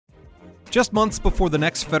Just months before the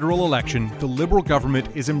next federal election, the Liberal government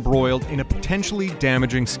is embroiled in a potentially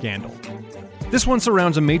damaging scandal. This one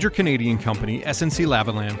surrounds a major Canadian company,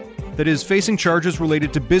 SNC-Lavalin, that is facing charges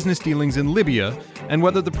related to business dealings in Libya and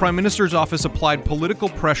whether the Prime Minister's office applied political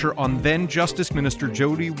pressure on then Justice Minister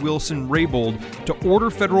Jody Wilson-Raybould to order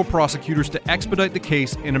federal prosecutors to expedite the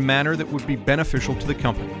case in a manner that would be beneficial to the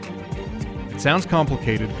company. It sounds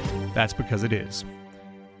complicated, that's because it is.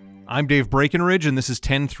 I'm Dave Breckenridge, and this is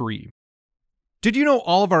 10-3. Did you know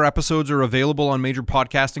all of our episodes are available on major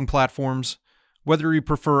podcasting platforms? Whether you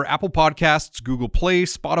prefer Apple Podcasts, Google Play,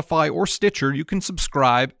 Spotify, or Stitcher, you can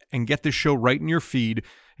subscribe and get this show right in your feed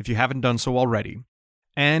if you haven't done so already.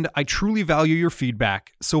 And I truly value your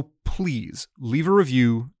feedback, so please leave a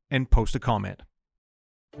review and post a comment.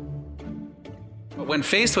 When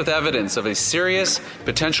faced with evidence of a serious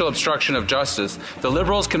potential obstruction of justice, the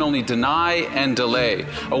Liberals can only deny and delay.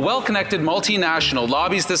 A well-connected multinational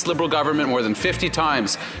lobbies this Liberal government more than 50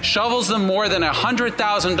 times, shovels them more than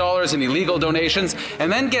 $100,000 in illegal donations,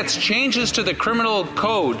 and then gets changes to the criminal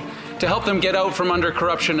code to help them get out from under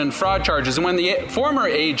corruption and fraud charges. And when the former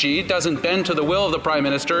AG doesn't bend to the will of the Prime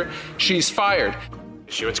Minister, she's fired.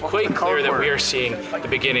 It's quite clear that we are seeing the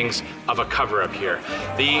beginnings of a cover-up here.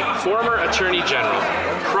 The former Attorney General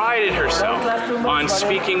prided herself on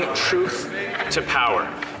speaking truth to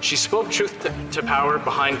power. She spoke truth to power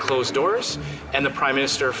behind closed doors, and the Prime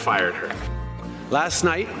Minister fired her. Last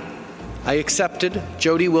night, I accepted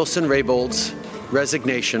Jody Wilson-Raybould's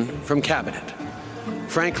resignation from Cabinet.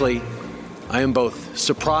 Frankly, I am both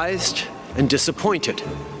surprised and disappointed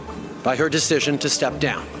by her decision to step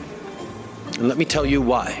down. And let me tell you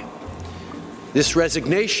why. This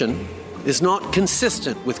resignation is not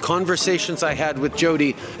consistent with conversations I had with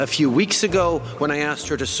Jody a few weeks ago when I asked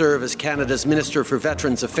her to serve as Canada's Minister for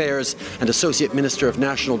Veterans Affairs and Associate Minister of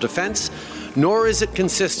National Defence, nor is it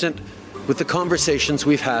consistent with the conversations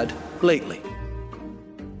we've had lately.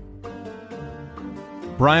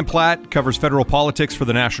 Brian Platt covers federal politics for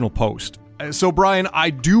the National Post. So, Brian, I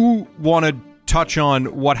do want to touch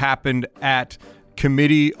on what happened at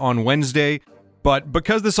committee on Wednesday, but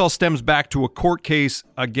because this all stems back to a court case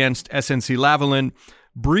against SNC-Lavalin,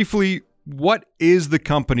 briefly, what is the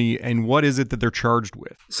company and what is it that they're charged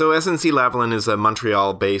with? So SNC-Lavalin is a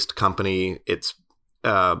Montreal-based company. It's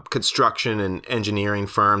a construction and engineering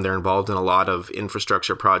firm. They're involved in a lot of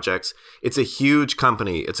infrastructure projects. It's a huge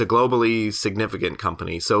company. It's a globally significant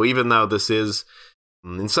company. So even though this is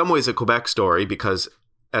in some ways a Quebec story because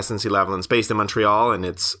SNC-Lavalin is based in Montreal and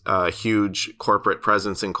it's a huge corporate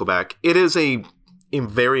presence in Quebec, it is a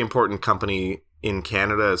very important company in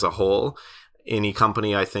Canada as a whole. Any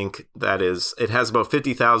company, I think, it has about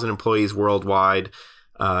 50,000 employees worldwide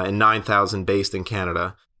and 9,000 based in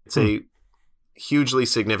Canada. It's a hugely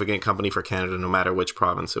significant company for Canada, no matter which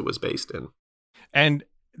province it was based in. And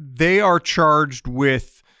they are charged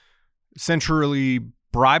with essentially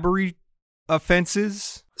bribery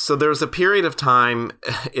offenses? So there was a period of time,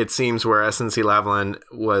 it seems, where SNC-Lavalin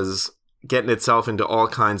was getting itself into all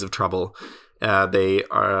kinds of trouble. They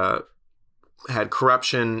had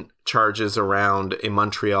corruption charges around a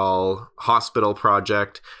Montreal hospital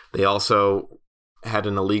project. They also had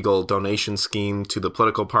an illegal donation scheme to the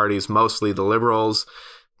political parties, mostly the Liberals,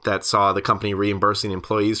 that saw the company reimbursing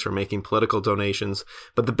employees for making political donations.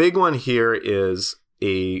 But the big one here is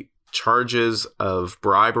charges of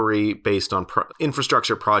bribery based on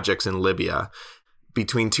infrastructure projects in Libya.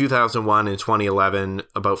 Between 2001 and 2011,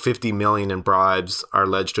 about $50 million in bribes are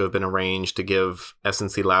alleged to have been arranged to give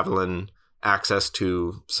SNC-Lavalin access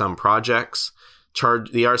to some projects.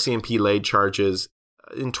 The RCMP laid charges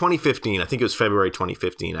in 2015. I think it was February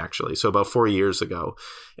 2015, actually, so about 4 years ago.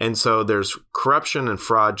 And so there's corruption and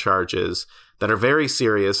fraud charges that are very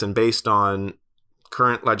serious, and based on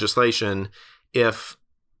current legislation, if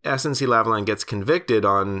SNC-Lavalin gets convicted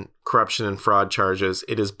on corruption and fraud charges,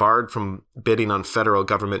 it is barred from bidding on federal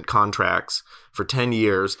government contracts for 10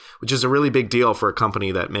 years, which is a really big deal for a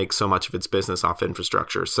company that makes so much of its business off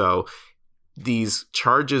infrastructure. So these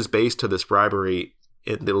charges based to this bribery,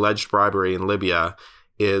 the alleged bribery in Libya,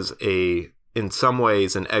 is in some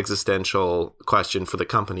ways an existential question for the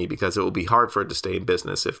company because it will be hard for it to stay in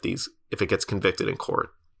business if it gets convicted in court.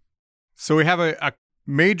 So we have a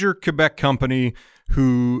major Quebec company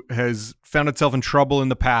who has found itself in trouble in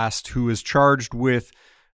the past, who is charged with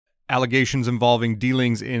allegations involving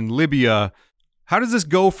dealings in Libya. How does this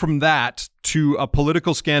go from that to a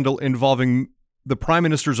political scandal involving the Prime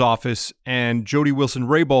Minister's office and Jody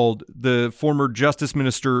Wilson-Raybould, the former Justice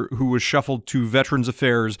Minister who was shuffled to Veterans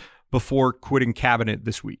Affairs before quitting Cabinet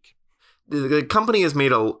this week? the company has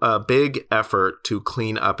made a big effort to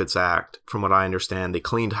clean up its act, from what I understand. They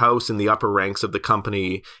cleaned house in the upper ranks of the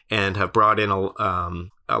company and have brought in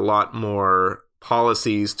a lot more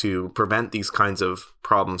policies to prevent these kinds of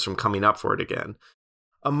problems from coming up for it again.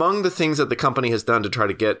 Among the things that the company has done to try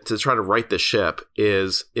to right the ship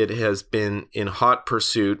is it has been in hot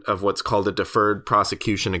pursuit of what's called a deferred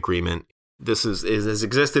prosecution agreement. This has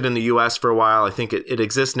existed in the US for a while. I think it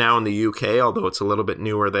exists now in the UK, although it's a little bit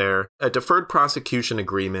newer there. A deferred prosecution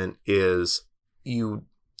agreement is you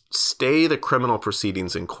stay the criminal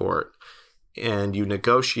proceedings in court and you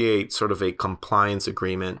negotiate sort of a compliance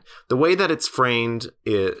agreement. The way that it's framed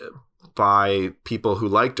by people who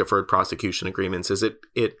like deferred prosecution agreements is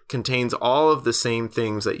it contains all of the same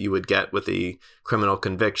things that you would get with a criminal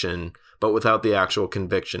conviction, but without the actual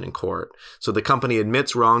conviction in court. So the company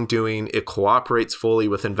admits wrongdoing, it cooperates fully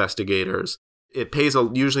with investigators, it pays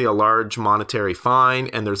usually a large monetary fine,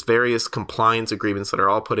 and there's various compliance agreements that are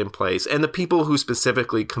all put in place, and the people who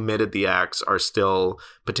specifically committed the acts are still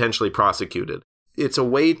potentially prosecuted. It's a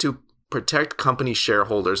way to protect company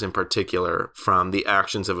shareholders in particular from the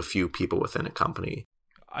actions of a few people within a company.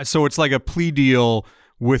 So it's like a plea deal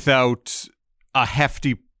without a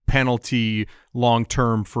hefty penalty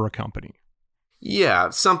long-term for a company. Yeah,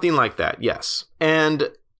 something like that, yes. And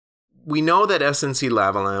we know that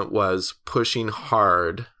SNC-Lavalin was pushing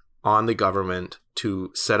hard on the government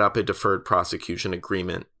to set up a deferred prosecution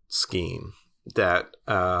agreement scheme that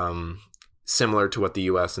similar to what the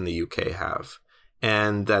US and the UK have,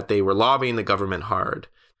 and that they were lobbying the government hard.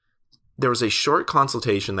 There was a short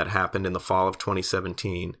consultation that happened in the fall of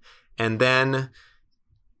 2017, and then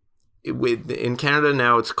in Canada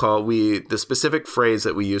now it's called, the specific phrase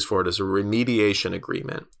that we use for it is a remediation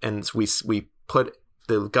agreement, and we put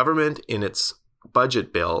the government in its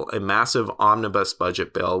budget bill, a massive omnibus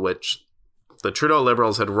budget bill, which the Trudeau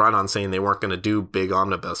Liberals had run on saying they weren't going to do big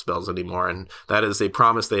omnibus bills anymore, and that is a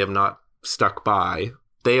promise they have not stuck by.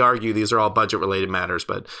 They argue these are all budget-related matters,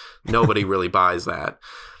 but nobody really buys that.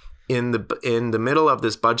 In the middle of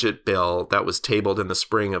this budget bill that was tabled in the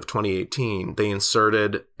spring of 2018, they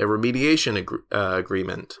inserted a remediation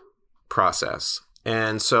agreement process.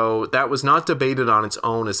 And so that was not debated on its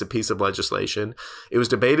own as a piece of legislation. It was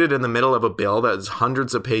debated in the middle of a bill that is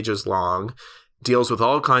hundreds of pages long, deals with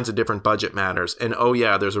all kinds of different budget matters. And oh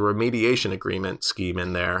yeah, there's a remediation agreement scheme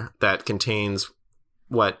in there that contains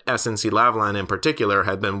what SNC-Lavalin in particular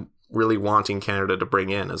had been really wanting Canada to bring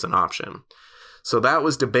in as an option. So that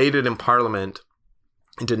was debated in Parliament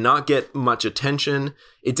and did not get much attention.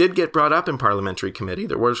 It did get brought up in parliamentary committee.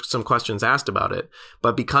 There were some questions asked about it,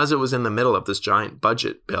 but because it was in the middle of this giant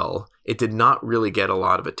budget bill, it did not really get a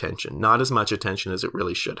lot of attention, not as much attention as it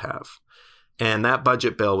really should have. And that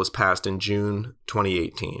budget bill was passed in June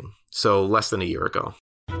 2018, so less than a year ago.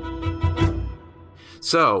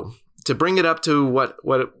 So to bring it up to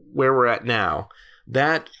where we're at now,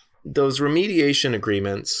 those remediation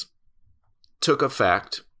agreements took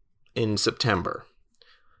effect in September,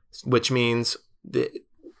 which means that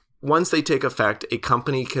once they take effect, a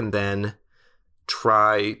company can then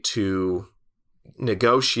try to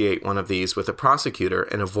negotiate one of these with a prosecutor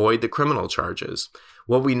and avoid the criminal charges.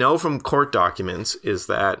 What we know from court documents is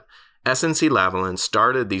that SNC-Lavalin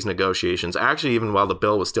started these negotiations, actually even while the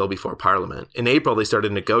bill was still before Parliament. In April, they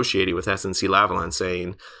started negotiating with SNC-Lavalin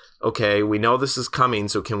saying, okay, we know this is coming,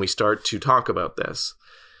 so can we start to talk about this?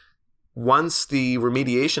 Once the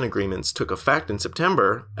remediation agreements took effect in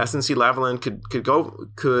September, SNC-Lavalin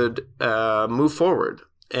could move forward.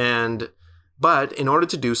 But in order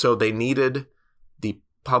to do so, they needed the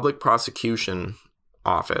public prosecution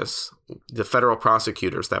office, the federal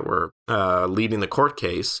prosecutors that were leading the court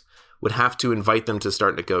case, would have to invite them to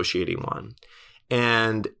start negotiating one.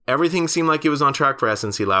 And everything seemed like it was on track for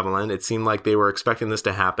SNC-Lavalin. It seemed like they were expecting this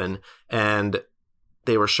to happen. And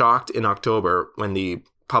they were shocked in October when the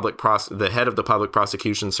head of the Public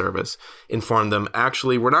Prosecution Service informed them,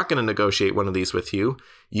 actually, we're not going to negotiate one of these with you.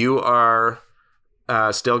 You are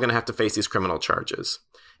still going to have to face these criminal charges.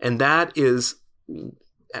 And that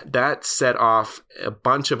set off a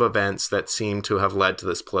bunch of events that seem to have led to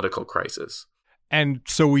this political crisis. And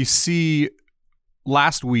so we see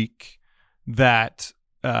last week that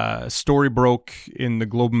story broke in the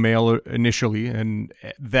Globe and Mail initially, and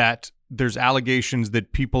that there's allegations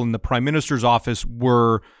that people in the Prime Minister's office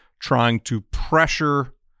were trying to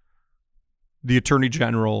pressure the Attorney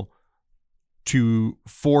General to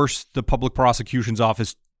force the Public Prosecution's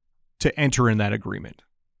Office to enter in that agreement.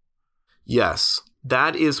 Yes,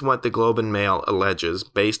 that is what the Globe and Mail alleges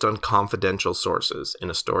based on confidential sources in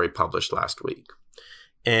a story published last week.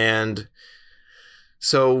 And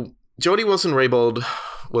so Jody Wilson-Raybould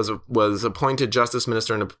was appointed Justice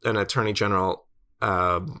Minister and Attorney General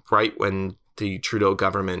right when the Trudeau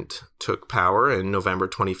government took power in November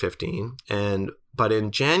 2015. But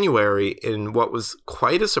in January, in what was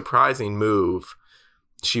quite a surprising move,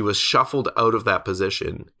 she was shuffled out of that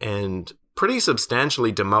position and pretty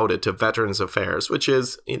substantially demoted to Veterans Affairs, which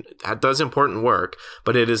does important work,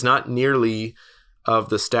 but it is not nearly of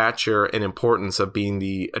the stature and importance of being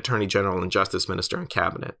the Attorney General and Justice Minister in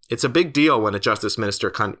Cabinet. It's a big deal when a Justice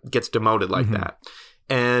Minister gets demoted like that.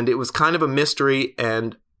 And it was kind of a mystery,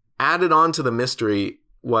 and added on to the mystery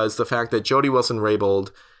was the fact that Jody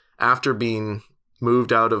Wilson-Raybould, after being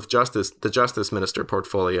moved out of the Justice Minister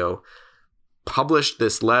portfolio, published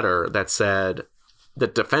this letter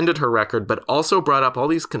that defended her record, but also brought up all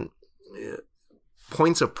these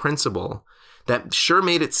points of principle that sure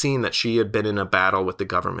made it seem that she had been in a battle with the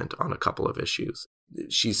government on a couple of issues.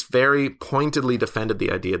 She's very pointedly defended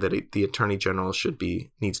the idea that the Attorney General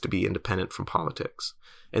needs to be independent from politics.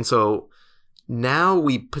 And so now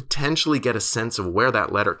we potentially get a sense of where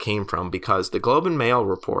that letter came from, because the Globe and Mail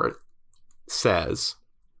report says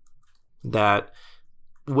that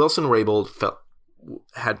Wilson-Raybould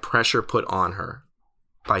had pressure put on her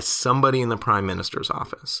by somebody in the Prime Minister's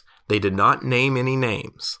office. They did not name any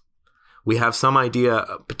names. We have some idea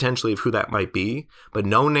potentially of who that might be, but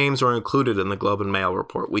no names were included in the Globe and Mail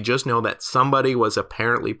report. We just know that somebody was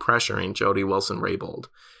apparently pressuring Jody Wilson-Raybould.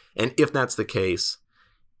 And if that's the case,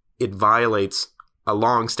 it violates a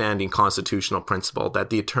long-standing constitutional principle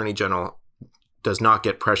that the Attorney General does not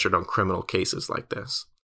get pressured on criminal cases like this.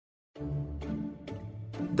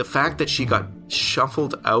 The fact that she got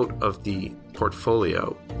shuffled out of the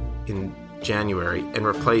portfolio in January and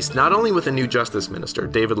replaced not only with a new Justice Minister,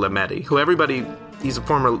 David Lametti, who he's a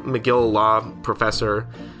former McGill Law professor.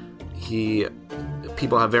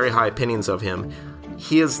 People have very high opinions of him.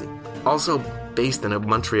 He is also based in a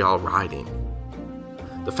Montreal riding.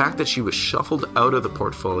 The fact that she was shuffled out of the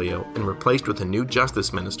portfolio and replaced with a new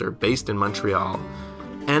Justice Minister based in Montreal,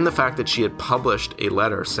 and the fact that she had published a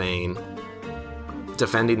letter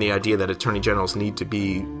defending the idea that Attorney Generals need to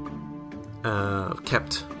be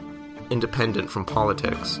kept independent from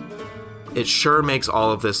politics, it sure makes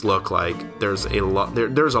all of this look like there's a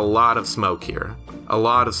lot of smoke here. A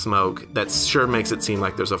lot of smoke that sure makes it seem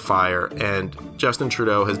like there's a fire, and Justin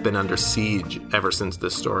Trudeau has been under siege ever since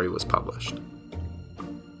this story was published.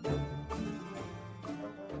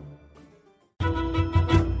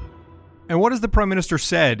 And what has the Prime Minister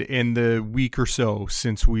said in the week or so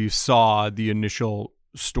since we saw the initial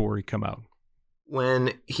story come out?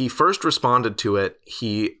 When he first responded to it,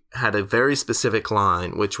 he had a very specific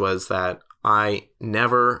line, which was that I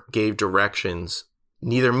never gave directions,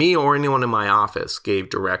 neither me or anyone in my office gave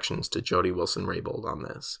directions to Jody Wilson-Raybould on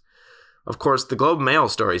this. Of course, the Globe and Mail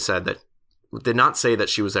story did not say that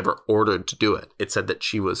she was ever ordered to do it. It said that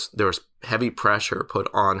there was heavy pressure put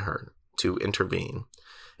on her to intervene.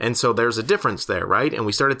 And so there's a difference there, right? And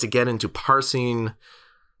we started to get into parsing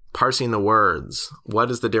the words. What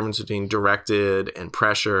is the difference between directed and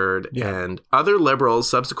pressured? Yeah. And other liberals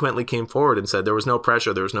subsequently came forward and said there was no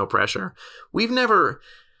pressure, there was no pressure. We have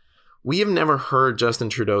never heard Justin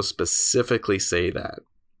Trudeau specifically say that.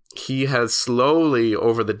 He has slowly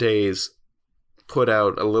over the days put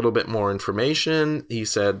out a little bit more information. He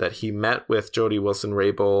said that he met with Jody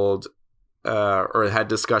Wilson-Raybould or had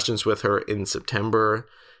discussions with her in September,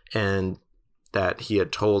 and that he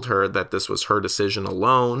had told her that this was her decision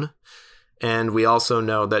alone. And we also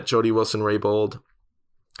know that Jody Wilson-Raybould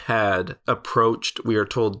had approached, we are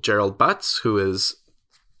told, Gerald Butts, who is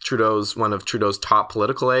one of Trudeau's top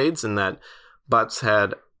political aides, and that Butts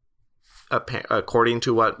had, according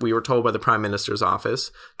to what we were told by the Prime Minister's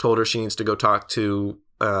office, told her she needs to go talk to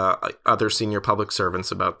other senior public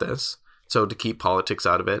servants about this, so to keep politics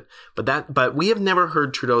out of it. But we have never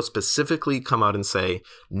heard Trudeau specifically come out and say,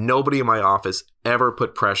 nobody in my office ever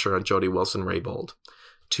put pressure on Jody Wilson-Raybould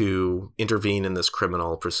to intervene in this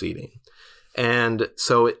criminal proceeding. And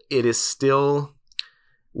so it is still,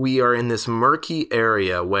 we are in this murky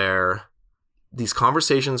area where these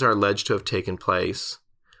conversations are alleged to have taken place,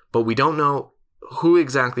 but we don't know who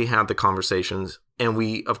exactly had the conversations. And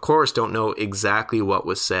we, of course, don't know exactly what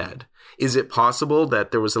was said. Is it possible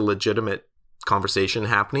that there was a legitimate conversation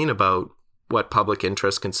happening about what public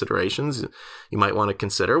interest considerations you might want to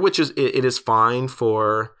consider? Which is, it is fine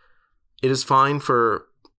for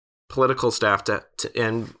political staff to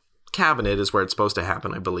and cabinet is where it's supposed to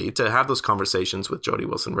happen, I believe, to have those conversations with Jody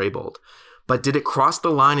Wilson-Raybould. But did it cross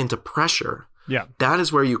the line into pressure? Yeah, that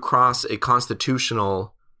is where you cross a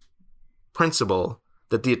constitutional principle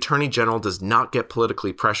that the Attorney General does not get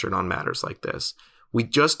politically pressured on matters like this. We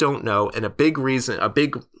just don't know. And a big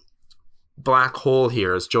black hole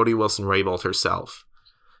here is Jody Wilson-Raybould herself.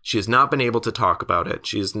 She has not been able to talk about it.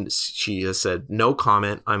 She has said, no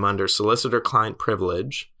comment. I'm under solicitor-client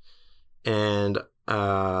privilege, and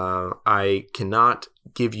I cannot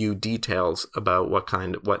give you details about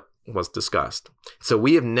what was discussed. So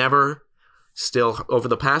we have never still, over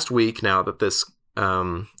the past week now that this,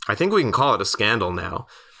 I think we can call it a scandal now,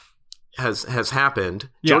 has happened.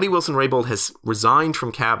 Yeah. Jody Wilson-Raybould has resigned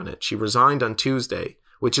from cabinet. She resigned on Tuesday,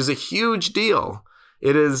 which is a huge deal.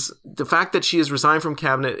 It is the fact that she has resigned from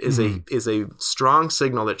cabinet is a strong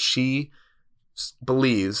signal that she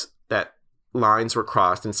believes that lines were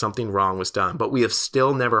crossed and something wrong was done. But we have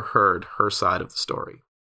still never heard her side of the story.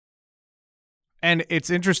 And it's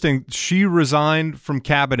interesting. She resigned from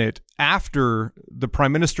cabinet after the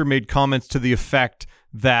prime minister made comments to the effect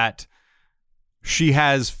that she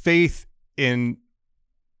has faith in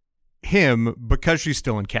him because she's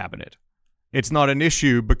still in cabinet. It's not an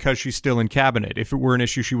issue because she's still in cabinet. If it were an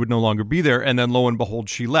issue, she would no longer be there. And then lo and behold,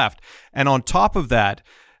 she left. And on top of that,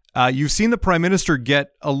 you've seen the prime minister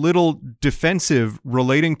get a little defensive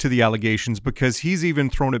relating to the allegations because he's even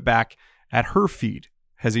thrown it back at her feet.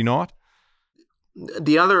 Has he not?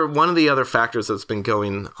 One of the other factors that's been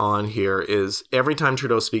going on here is every time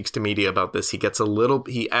Trudeau speaks to media about this, he adds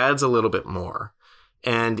a little bit more.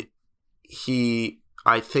 And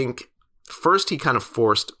I think first he kind of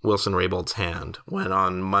forced Wilson-Raybould's hand when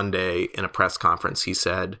on Monday in a press conference, he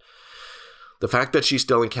said, the fact that she's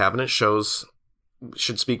still in cabinet should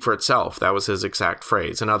speak for itself. That was his exact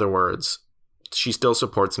phrase. In other words, she still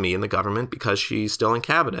supports me in the government because she's still in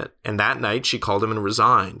cabinet. And that night she called him and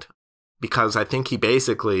resigned. Because I think he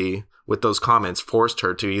basically, with those comments, forced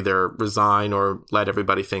her to either resign or let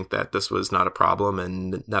everybody think that this was not a problem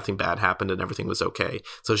and nothing bad happened and everything was okay.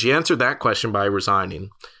 So she answered that question by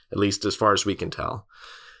resigning, at least as far as we can tell.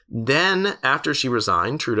 Then, after she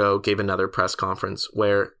resigned, Trudeau gave another press conference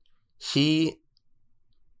where he,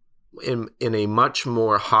 in a much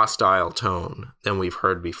more hostile tone than we've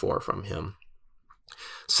heard before from him,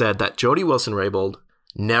 said that Jody Wilson-Raybould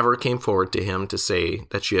never came forward to him to say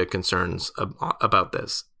that she had concerns about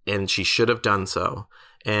this, and she should have done so.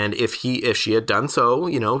 And if she had done so,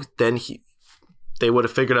 then they would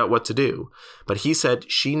have figured out what to do. But he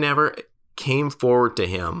said she never came forward to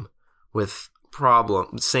him with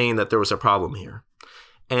saying that there was a problem here.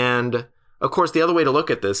 And of course, the other way to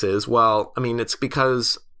look at this is, it's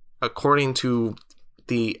because according to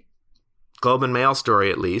the Globe and Mail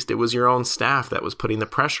story, at least, it was your own staff that was putting the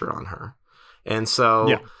pressure on her. And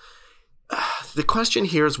so the question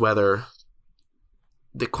here is whether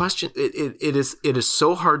it is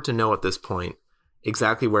so hard to know at this point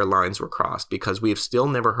exactly where lines were crossed, because we have still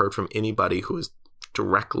never heard from anybody who is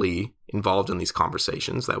directly involved in these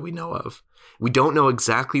conversations that we know of. We don't know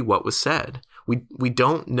exactly what was said. We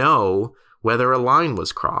don't know whether a line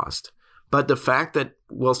was crossed. But the fact that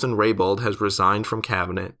Wilson-Raybould has resigned from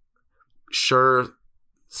cabinet sure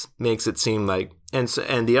makes it seem like, and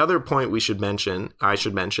the other point I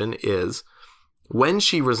should mention is when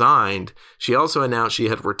she resigned, she also announced she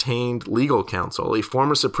had retained legal counsel, a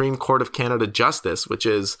former Supreme Court of Canada justice, which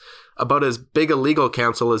is about as big a legal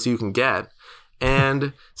counsel as you can get,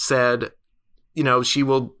 and said, she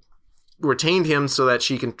will retain him so that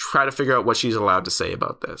she can try to figure out what she's allowed to say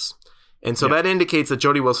about this. And so that indicates that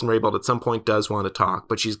Jody Wilson-Raybould at some point does want to talk,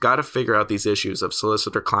 but she's got to figure out these issues of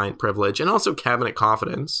solicitor-client privilege and also cabinet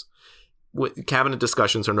confidence. Cabinet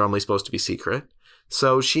discussions are normally supposed to be secret.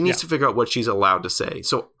 So she needs to figure out what she's allowed to say.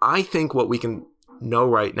 So I think what we can know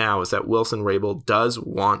right now is that Wilson-Raybould does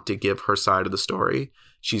want to give her side of the story.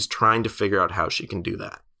 She's trying to figure out how she can do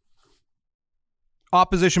that.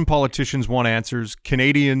 Opposition politicians want answers.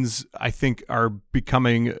 Canadians, I think, are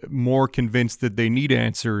becoming more convinced that they need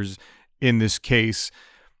answers in this case.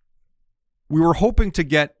 We were hoping to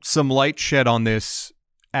get some light shed on this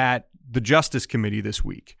at the Justice Committee this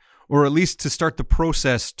week, or at least to start the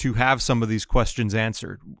process to have some of these questions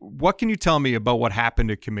answered. What can you tell me about what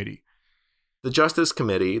happened at committee? The Justice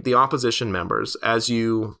Committee, the opposition members, as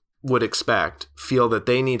you would expect, feel that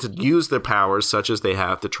they need to use their powers such as they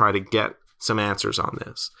have to try to get some answers on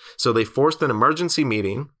this. So they forced an emergency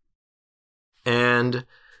meeting, and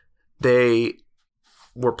they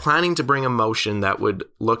were planning to bring a motion that would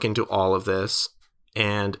look into all of this,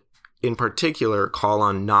 and in particular call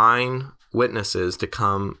on 9 witnesses to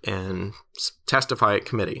come and testify at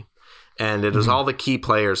committee. And it is all the key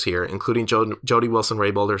players here, including Jody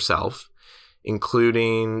Wilson-Raybould herself,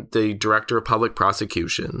 including the Director of Public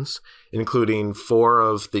Prosecutions, including 4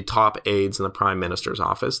 of the top aides in the Prime Minister's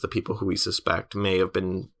office, the people who we suspect may have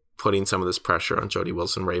been putting some of this pressure on Jody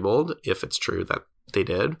Wilson-Raybould, if it's true that they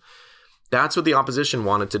did. That's what the opposition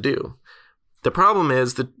wanted to do. The problem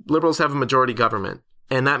is the Liberals have a majority government,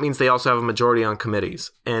 and that means they also have a majority on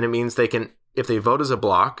committees. And it means they can, if they vote as a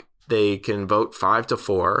bloc, they can vote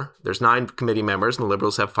 5-4. There's 9 committee members, and the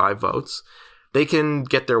Liberals have 5 votes. They can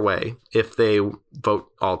get their way if they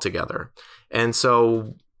vote all together. And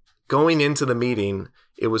so going into the meeting,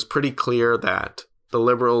 it was pretty clear that the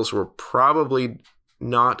Liberals were probably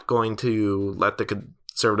not going to let the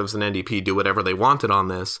Conservatives and NDP do whatever they wanted on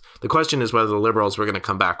this. The question is whether the Liberals were going to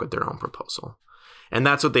come back with their own proposal. And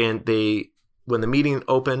that's what they when the meeting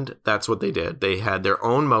opened, that's what they did. They had their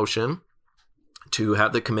own motion to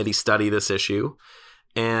have the committee study this issue.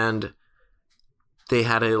 And they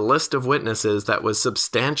had a list of witnesses that was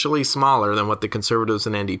substantially smaller than what the Conservatives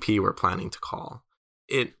and NDP were planning to call.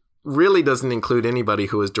 It really doesn't include anybody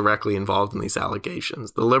who is directly involved in these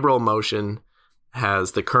allegations. The Liberal motion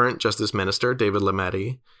has the current Justice Minister, David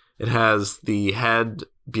Lametti. It has the head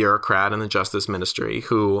bureaucrat in the Justice Ministry,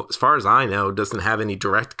 who, as far as I know, doesn't have any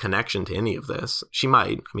direct connection to any of this. She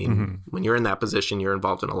might. I mean, when you're in that position, you're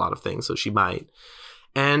involved in a lot of things, so she might.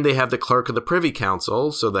 And they have the clerk of the Privy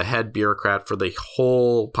Council, so the head bureaucrat for the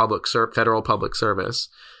whole federal public service.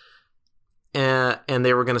 And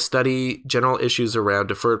they were going to study general issues around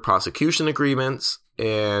deferred prosecution agreements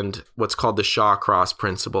and what's called the Shawcross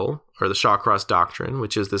principle, or the Shawcross doctrine,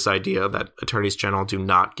 which is this idea that attorneys general do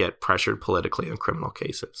not get pressured politically in criminal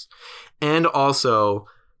cases. And also,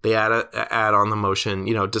 they add on the motion,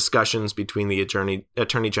 discussions between the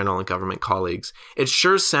attorney general and government colleagues. It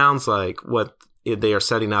sure sounds like what they are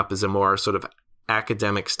setting up is a more sort of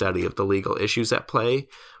academic study of the legal issues at play,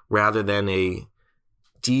 rather than a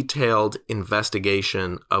detailed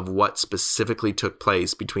investigation of what specifically took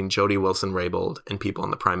place between Jody Wilson-Raybould and people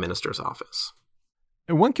in the Prime Minister's office.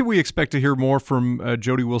 And when can we expect to hear more from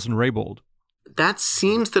Jody Wilson-Raybould? That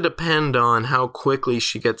seems to depend on how quickly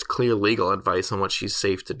she gets clear legal advice on what she's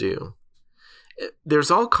safe to do.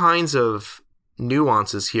 There's all kinds of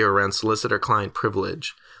nuances here around solicitor-client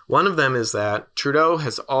privilege. One of them is that Trudeau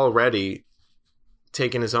has already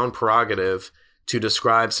taken his own prerogative to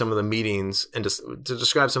describe some of the meetings and to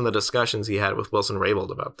describe some of the discussions he had with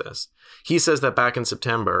Wilson-Raybould about this. He says that back in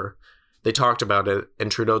September, they talked about it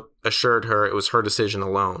and Trudeau assured her it was her decision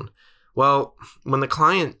alone. Well, when the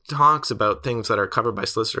client talks about things that are covered by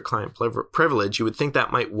solicitor-client privilege, you would think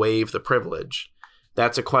that might waive the privilege.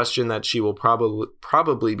 That's a question that she will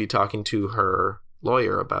probably be talking to her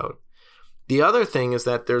lawyer about. The other thing is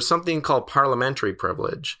that there's something called parliamentary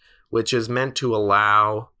privilege, which is meant to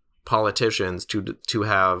allow politicians to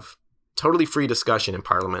have totally free discussion in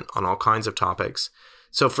Parliament on all kinds of topics.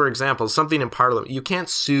 So, for example, something in Parliament, you can't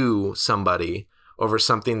sue somebody over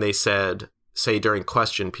something they said, say, during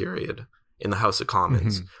question period in the House of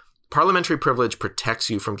Commons. Mm-hmm. Parliamentary privilege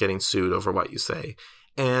protects you from getting sued over what you say.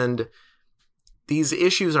 And these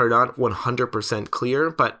issues are not 100%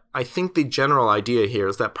 clear, but I think the general idea here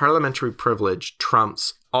is that parliamentary privilege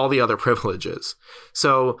trumps all the other privileges.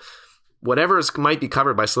 So whatever might be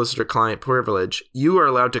covered by solicitor-client privilege, you are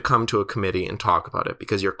allowed to come to a committee and talk about it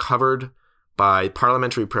because you're covered by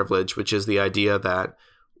parliamentary privilege, which is the idea that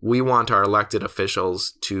we want our elected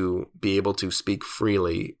officials to be able to speak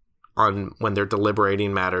freely on when they're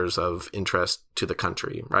deliberating matters of interest to the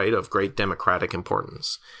country, right? Of great democratic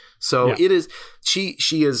importance. So It is, she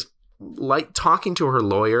is like talking to her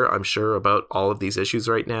lawyer, I'm sure, about all of these issues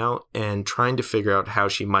right now and trying to figure out how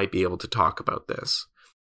she might be able to talk about this.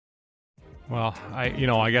 Well,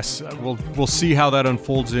 I guess we'll see how that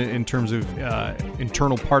unfolds in terms of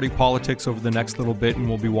internal party politics over the next little bit, and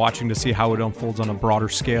we'll be watching to see how it unfolds on a broader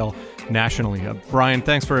scale nationally. Brian,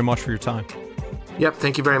 thanks very much for your time. Yep,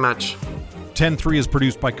 thank you very much. 10-3 is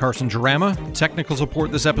produced by Carson Jarama. Technical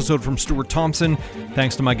support this episode from Stuart Thompson.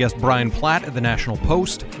 Thanks to my guest Brian Platt at the National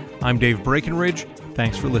Post. I'm Dave Breckenridge.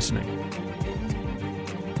 Thanks for listening.